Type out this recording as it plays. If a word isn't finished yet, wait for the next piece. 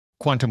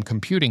Quantum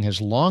computing has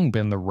long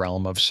been the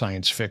realm of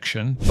science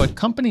fiction, but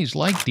companies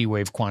like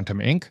D-Wave Quantum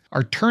Inc.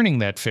 are turning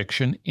that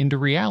fiction into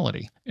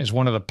reality. As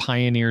one of the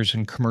pioneers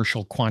in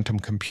commercial quantum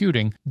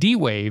computing,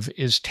 D-Wave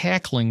is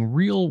tackling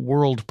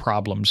real-world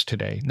problems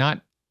today, not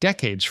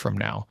decades from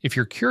now. If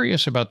you're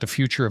curious about the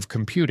future of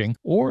computing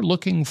or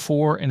looking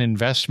for an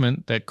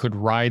investment that could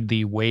ride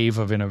the wave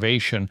of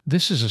innovation,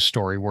 this is a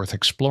story worth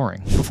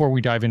exploring. Before we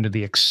dive into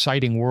the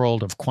exciting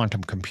world of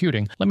quantum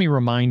computing, let me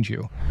remind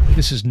you,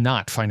 this is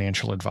not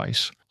financial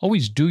advice.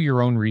 Always do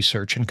your own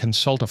research and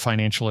consult a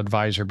financial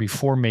advisor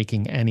before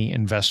making any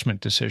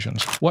investment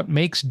decisions. What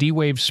makes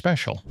D-Wave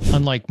special?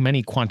 Unlike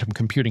many quantum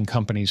computing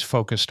companies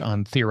focused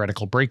on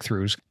theoretical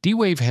breakthroughs,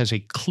 D-Wave has a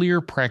clear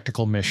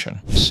practical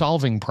mission: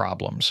 solving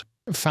problems.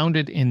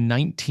 Founded in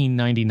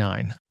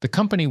 1999, the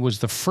company was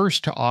the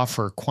first to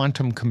offer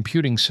quantum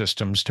computing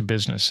systems to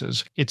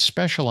businesses. It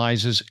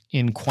specializes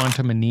in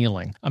quantum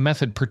annealing, a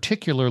method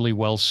particularly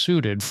well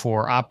suited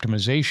for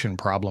optimization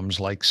problems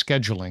like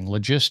scheduling,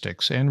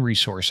 logistics, and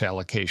resource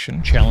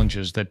allocation,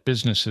 challenges that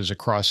businesses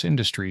across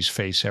industries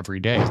face every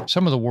day.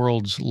 Some of the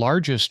world's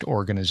largest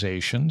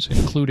organizations,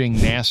 including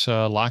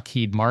NASA,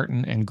 Lockheed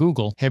Martin, and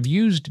Google, have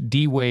used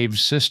D-Wave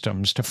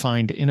systems to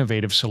find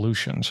innovative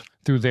solutions.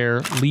 Through their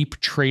Leap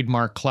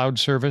trademark cloud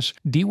service,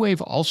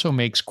 D-Wave also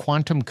makes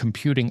quantum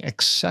computing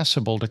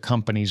accessible to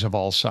companies of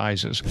all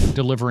sizes,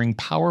 delivering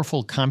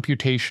powerful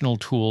computational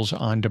tools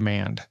on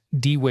demand.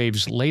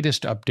 D-Wave's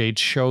latest updates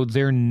show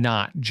they're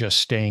not just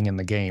staying in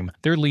the game,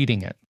 they're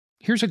leading it.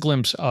 Here's a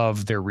glimpse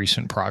of their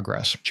recent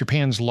progress.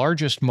 Japan's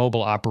largest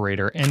mobile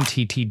operator,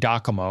 NTT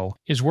Docomo,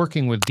 is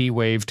working with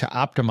D-Wave to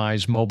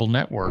optimize mobile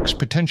networks,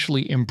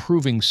 potentially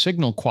improving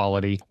signal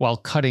quality while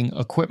cutting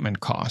equipment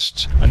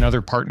costs.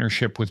 Another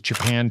partnership with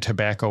Japan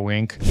Tobacco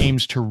Inc.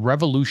 aims to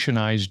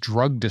revolutionize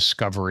drug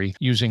discovery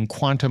using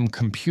quantum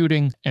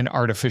computing and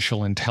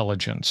artificial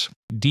intelligence.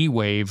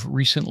 D-Wave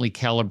recently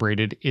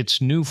calibrated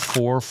its new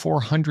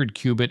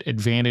 400-qubit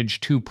Advantage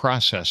 2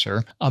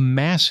 processor, a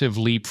massive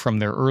leap from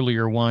their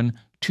earlier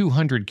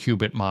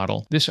 200-qubit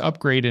model. This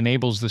upgrade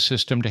enables the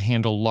system to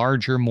handle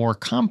larger, more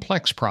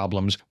complex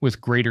problems with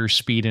greater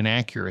speed and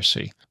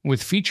accuracy.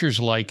 With features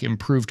like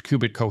improved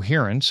qubit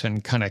coherence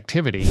and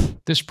connectivity,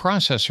 this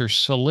processor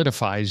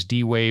solidifies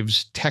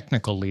D-Wave's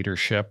technical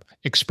leadership,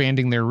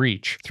 expanding their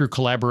reach. Through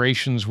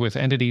collaborations with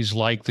entities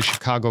like the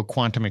Chicago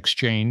Quantum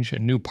Exchange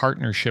and new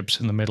partnerships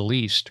in the Middle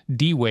East,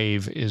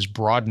 D-Wave is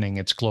broadening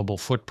its global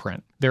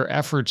footprint. Their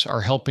efforts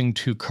are helping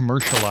to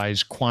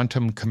commercialize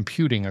quantum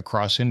computing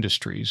across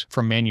industries,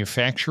 from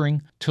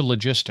manufacturing to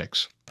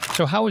logistics.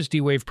 So how is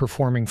D-Wave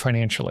performing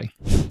financially?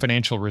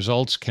 Financial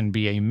results can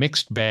be a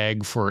mixed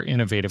bag for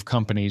innovative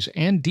companies,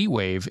 and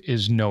D-Wave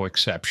is no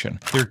exception.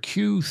 Their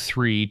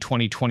Q3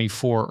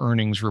 2024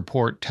 earnings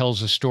report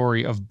tells a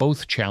story of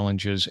both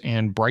challenges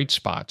and bright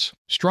spots.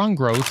 Strong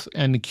growth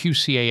and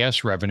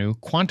QCaaS revenue,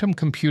 quantum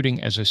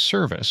computing as a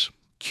service,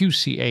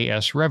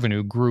 QCaaS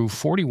revenue grew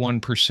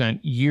 41%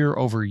 year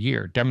over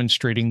year,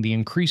 demonstrating the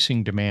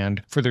increasing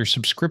demand for their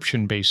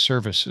subscription-based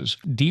services.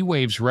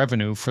 D-Wave's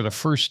revenue for the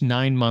first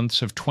 9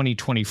 months of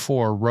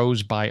 2024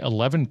 rose by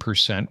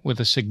 11%, with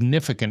a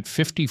significant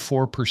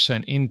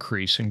 54%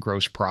 increase in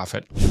gross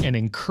profit, an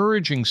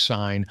encouraging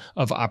sign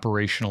of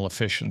operational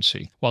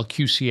efficiency. While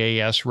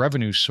QCaaS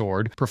revenue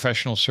soared,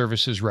 professional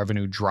services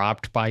revenue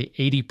dropped by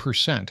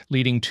 80%,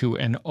 leading to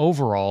an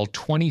overall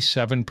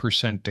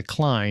 27%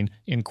 decline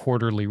in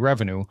quarterly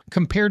revenue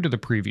compared to the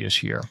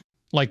previous year.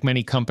 Like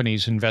many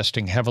companies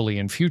investing heavily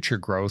in future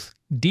growth,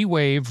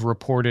 D-Wave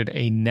reported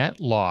a net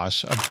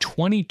loss of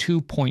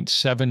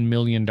 $22.7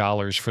 million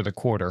for the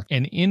quarter,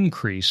 an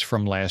increase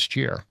from last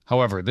year.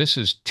 However, this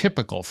is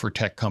typical for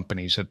tech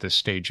companies at this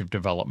stage of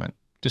development.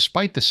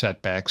 Despite the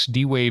setbacks,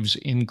 D-Wave's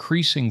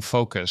increasing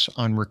focus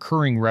on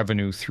recurring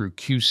revenue through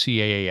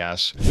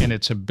QCaaS and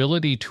its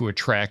ability to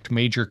attract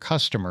major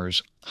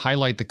customers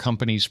highlight the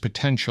company's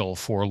potential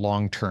for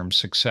long-term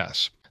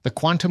success. The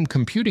quantum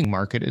computing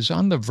market is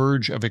on the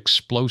verge of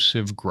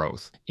explosive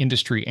growth.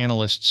 Industry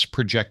analysts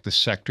project the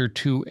sector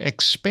to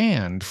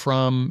expand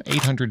from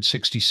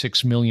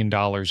 $866 million in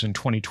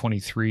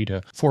 2023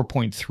 to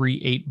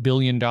 $4.38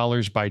 billion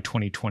by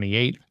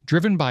 2028,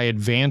 driven by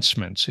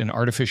advancements in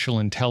artificial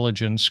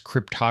intelligence,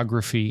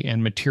 cryptography,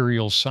 and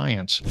materials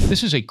science.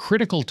 This is a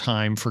critical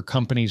time for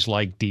companies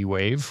like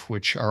D-Wave,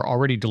 which are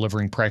already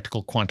delivering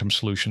practical quantum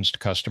solutions to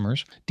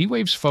customers.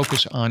 D-Wave's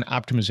focus on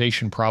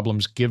optimization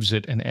problems gives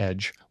it an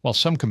edge. While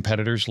some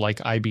competitors like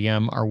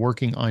IBM are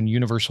working on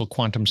universal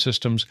quantum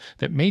systems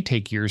that may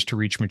take years to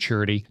reach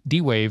maturity,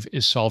 D-Wave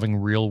is solving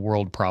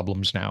real-world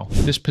problems now.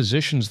 This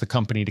positions the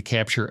company to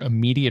capture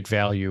immediate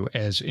value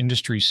as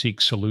industry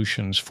seeks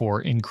solutions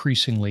for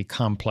increasingly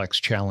complex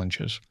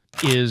challenges.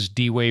 Is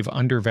D-Wave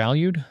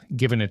undervalued?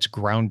 Given its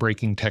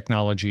groundbreaking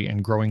technology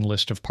and growing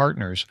list of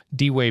partners,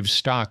 D-Wave's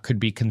stock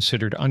could be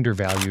considered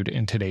undervalued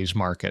in today's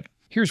market.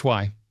 Here's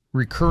why.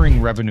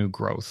 Recurring revenue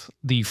growth.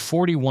 The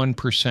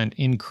 41%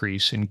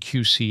 increase in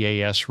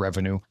QCaaS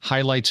revenue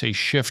highlights a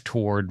shift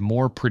toward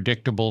more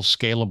predictable,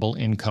 scalable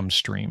income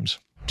streams.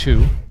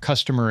 2.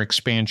 Customer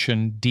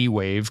expansion.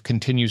 D-Wave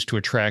continues to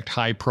attract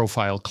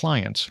high-profile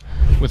clients,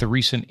 with a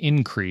recent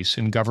increase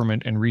in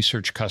government and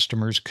research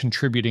customers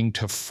contributing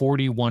to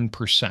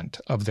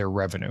 41% of their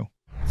revenue.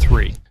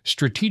 3.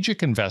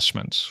 Strategic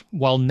investments.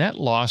 While net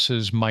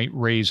losses might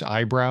raise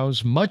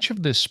eyebrows, much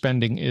of this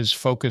spending is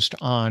focused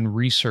on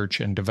research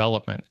and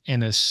development,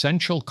 an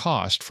essential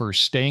cost for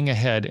staying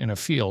ahead in a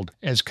field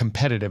as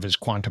competitive as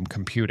quantum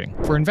computing.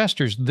 For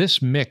investors,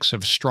 this mix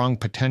of strong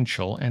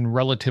potential and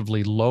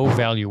relatively low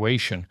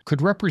valuation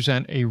could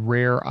represent a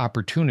rare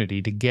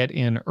opportunity to get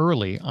in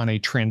early on a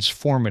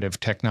transformative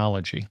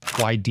technology.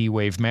 Why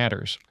D-Wave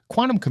matters.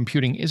 Quantum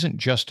computing isn't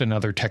just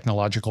another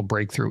technological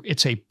breakthrough,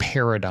 it's a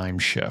paradigm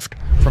shift.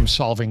 From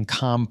solving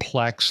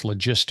complex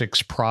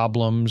logistics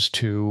problems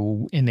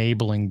to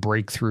enabling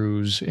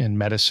breakthroughs in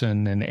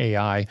medicine and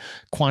AI,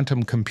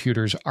 quantum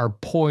computers are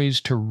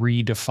poised to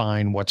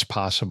redefine what's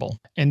possible.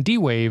 And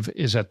D-Wave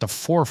is at the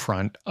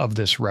forefront of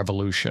this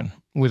revolution.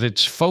 With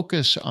its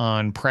focus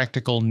on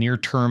practical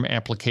near-term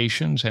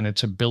applications and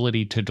its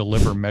ability to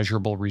deliver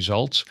measurable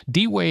results,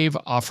 D-Wave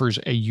offers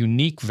a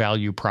unique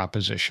value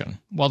proposition.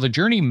 While the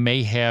journey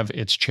may have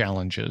its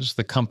challenges,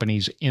 the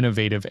company's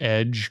innovative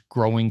edge,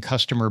 growing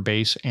customer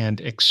base, and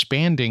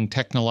expanding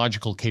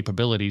technological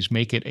capabilities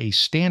make it a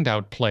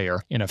standout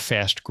player in a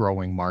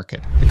fast-growing market.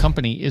 The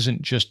company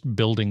isn't just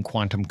building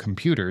quantum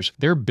computers,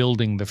 they're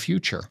building the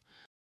future.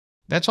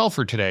 That's all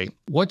for today.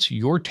 What's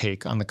your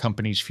take on the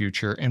company's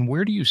future, and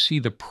where do you see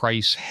the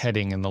price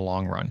heading in the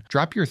long run?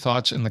 Drop your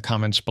thoughts in the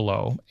comments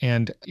below.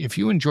 And if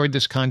you enjoyed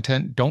this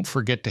content, don't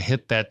forget to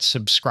hit that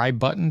subscribe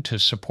button to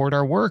support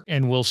our work,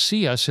 and we'll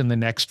see us in the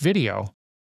next video.